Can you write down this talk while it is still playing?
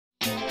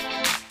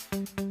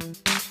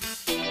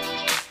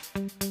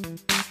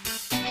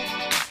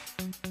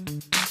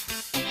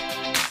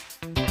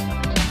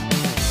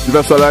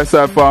Investor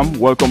Lifestyle Farm,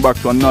 welcome back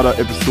to another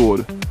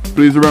episode.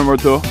 Please remember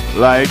to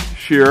like,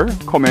 share,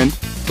 comment,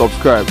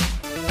 subscribe.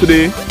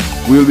 Today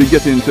we'll be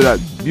getting into that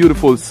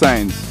beautiful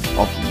science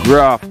of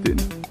grafting.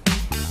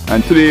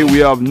 And today we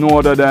have no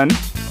other than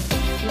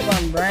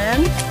Yvonne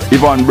Brand.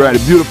 Yvonne Brand,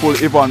 beautiful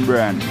Yvonne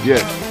Brand,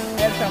 yes.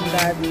 Welcome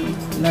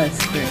Garden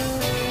Nursery.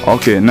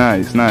 Okay,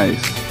 nice,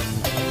 nice.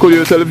 Could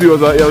you tell the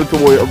viewers a little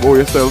bit about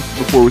yourself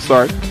before we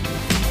start?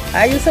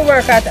 I used to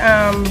work at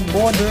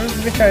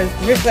Borders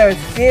Research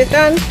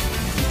Station,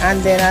 and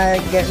then I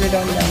get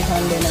redundant,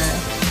 and then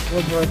I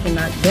was working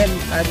at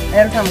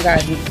Eltham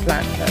Garden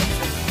Plant.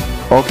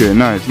 Okay,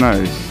 nice,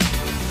 nice.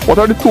 What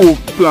are the two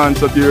plants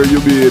that you'll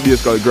be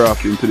basically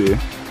grafting today?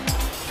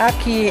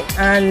 Ackee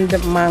and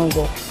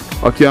mango.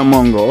 Ackee and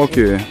mango,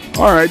 okay.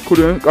 Alright,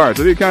 alright,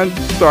 so you can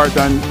start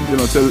and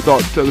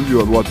tell the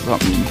viewers what's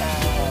happening.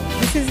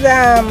 This is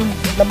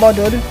the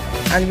budwood,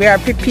 and we are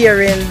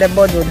preparing the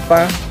budwood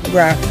for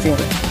grafting.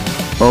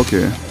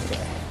 Okay.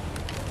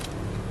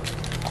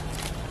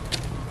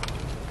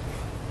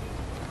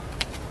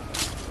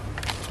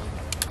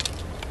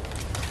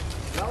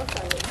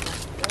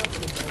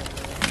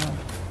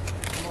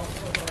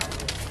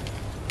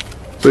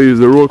 So you use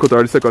the roll cut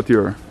or the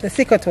secateur? The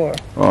secateur.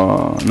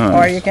 Oh, nice.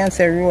 Or you can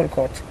say roll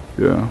cut.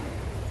 Yeah.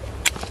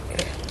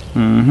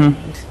 Mm-hmm.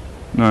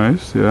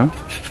 Nice, yeah.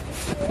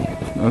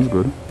 That's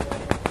good.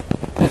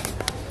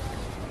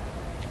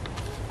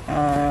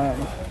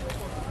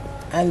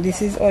 And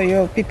this is how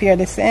you prepare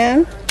the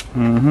sand.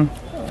 Mm-hmm.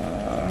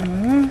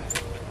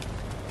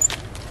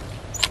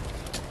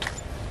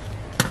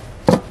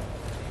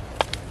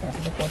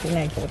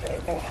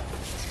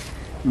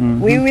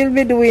 We will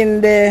be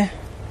doing the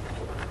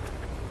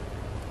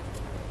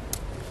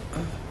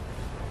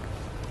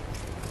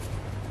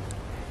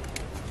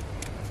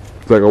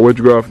it's like a wedge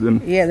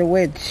grafting. Yeah, the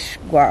wedge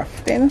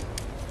grafting.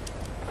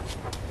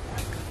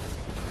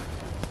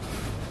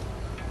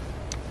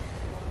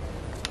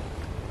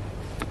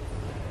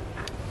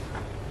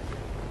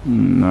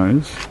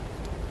 Nice.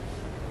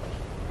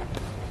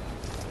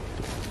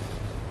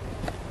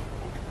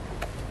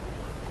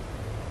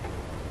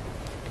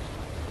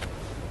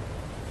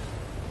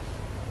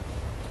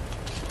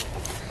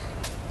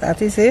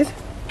 That is it.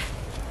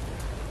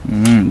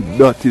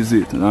 That is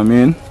it. I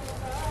mean,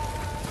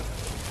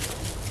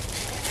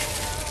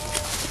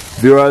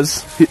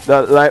 viewers, hit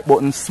that like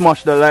button,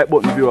 smash the like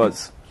button,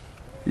 viewers.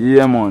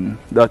 Yeah, man,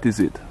 that is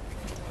it.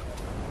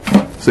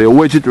 So you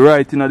wedge it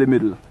right in the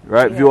middle,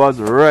 right, yeah. Viewers,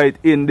 right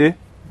in the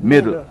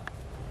middle.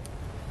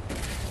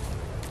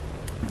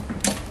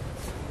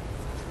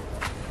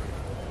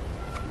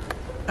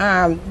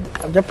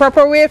 The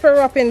proper way for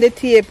wrapping the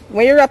tape,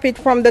 when you wrap it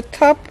from the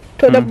top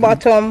to the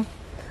bottom,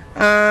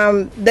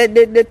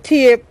 the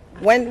tape,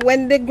 when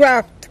the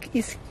graft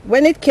is,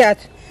 when it catch,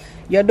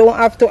 you don't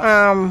have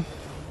to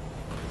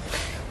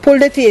pull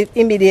the tape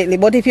immediately,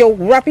 but if you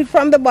wrap it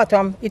from the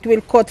bottom, it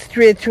will cut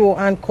straight through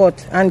and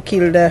cut and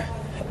kill the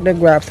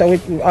graft. So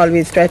we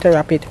always try to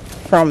wrap it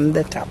from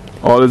the top.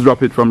 Always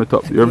wrap it from the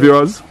top. Your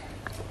viewers?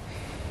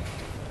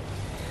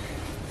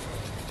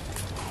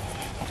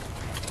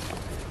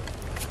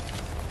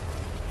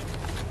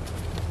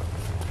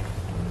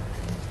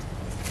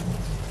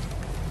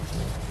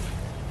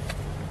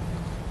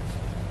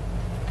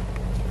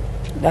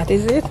 That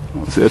is it.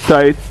 So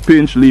tight,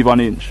 pinch, leave an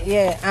inch.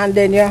 Yeah, and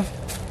then you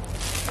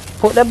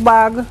put the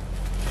bag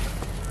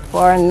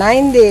for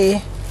 9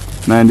 days.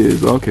 9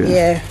 days, okay.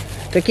 Yeah,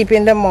 to keep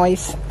in the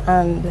moist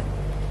and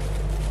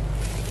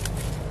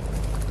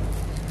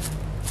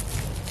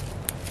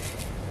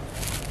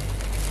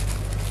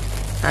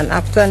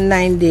after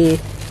 9 days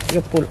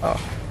you pull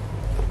off.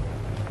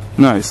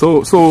 Nice,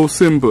 so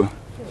simple.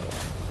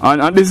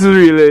 And this is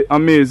really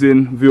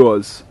amazing,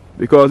 viewers,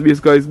 because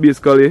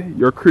basically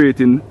you're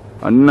creating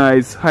a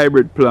nice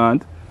hybrid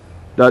plant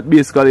that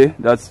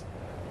that's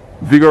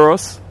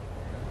vigorous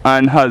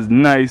and has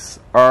nice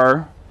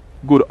or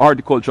good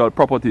horticultural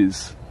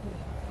properties.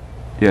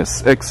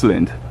 Yes,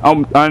 excellent.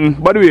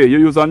 And by the way, you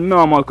use a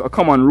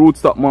common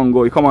rootstock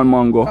mango, common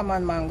mango.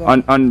 Common mango.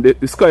 And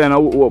the sky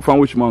and from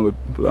which mango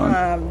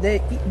plant? The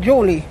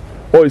Julie.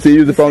 Oh, so you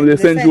use it from the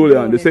St.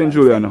 Julian. The St.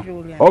 Julian.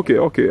 Okay,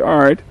 okay,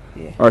 alright.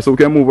 Yeah. Alright, so we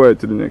can move ahead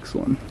to the next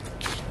one.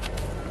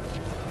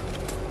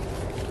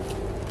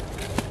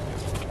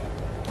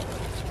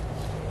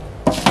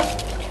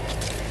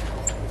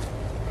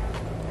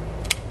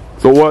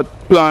 So what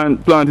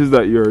plant is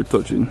that you're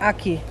touching?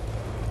 Ackee.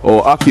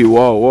 Oh, Ackee,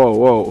 wow, wow,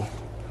 wow.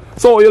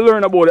 So you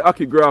learn about the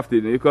Ackee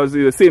grafting because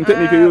it's the same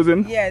technique you're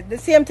using? Yeah, the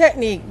same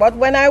technique. But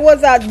when I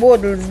was at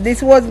Bodles,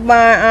 this was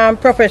my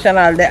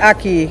professional, the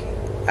Ackee.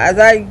 As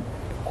I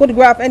could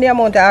graft any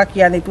amount of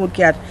Ackee and it would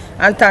catch.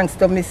 And thanks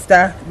to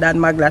Mr. Dan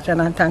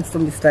Maglachan and thanks to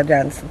Mr.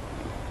 Johnson.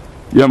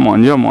 Yeah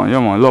man, yeah man, yeah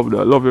man. Love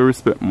that. Love your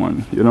respect,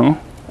 man. You know?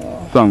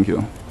 Oh. Thank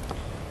you.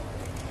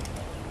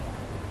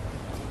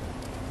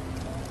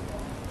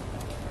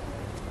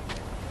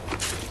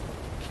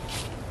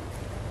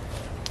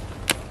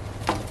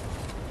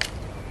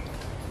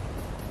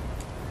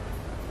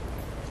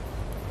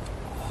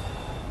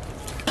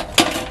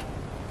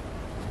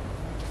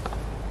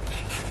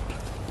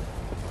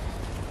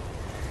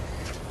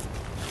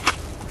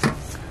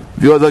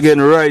 Viewers, again,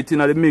 right in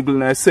the middle,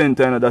 in the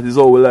center, you know, that is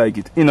how we like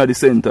it. In the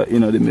center,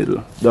 in the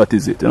middle. That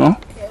is it, you know.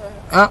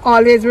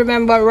 Always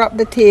remember, wrap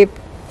the tape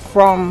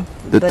from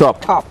the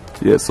top.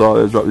 Yes,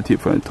 always wrap the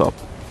tape from the top.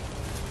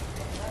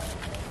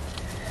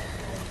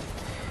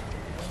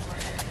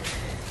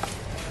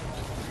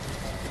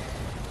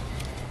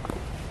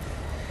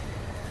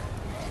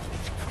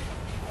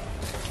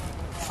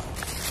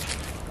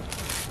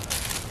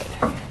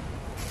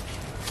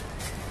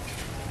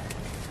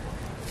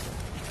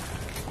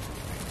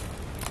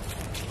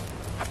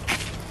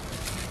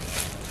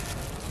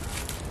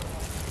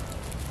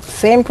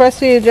 Same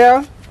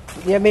procedure.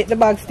 You make the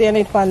bag stay in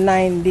it for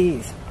 9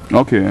 days.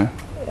 Okay.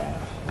 Yeah.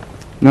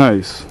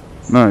 Nice.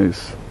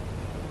 Nice.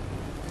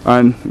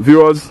 And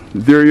viewers,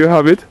 there you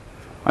have it.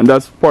 And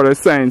that's part of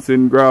science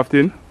in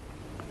grafting.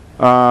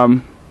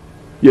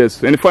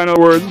 Yes, any final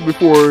words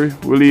before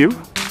we leave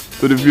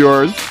to the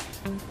viewers?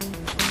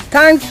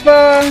 Thanks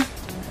for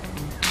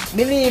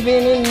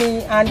believing in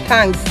me, and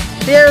thanks.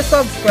 Share,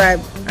 subscribe,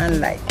 and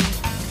like.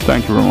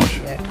 Thank you very much.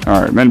 Yeah.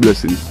 All right, many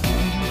blessings.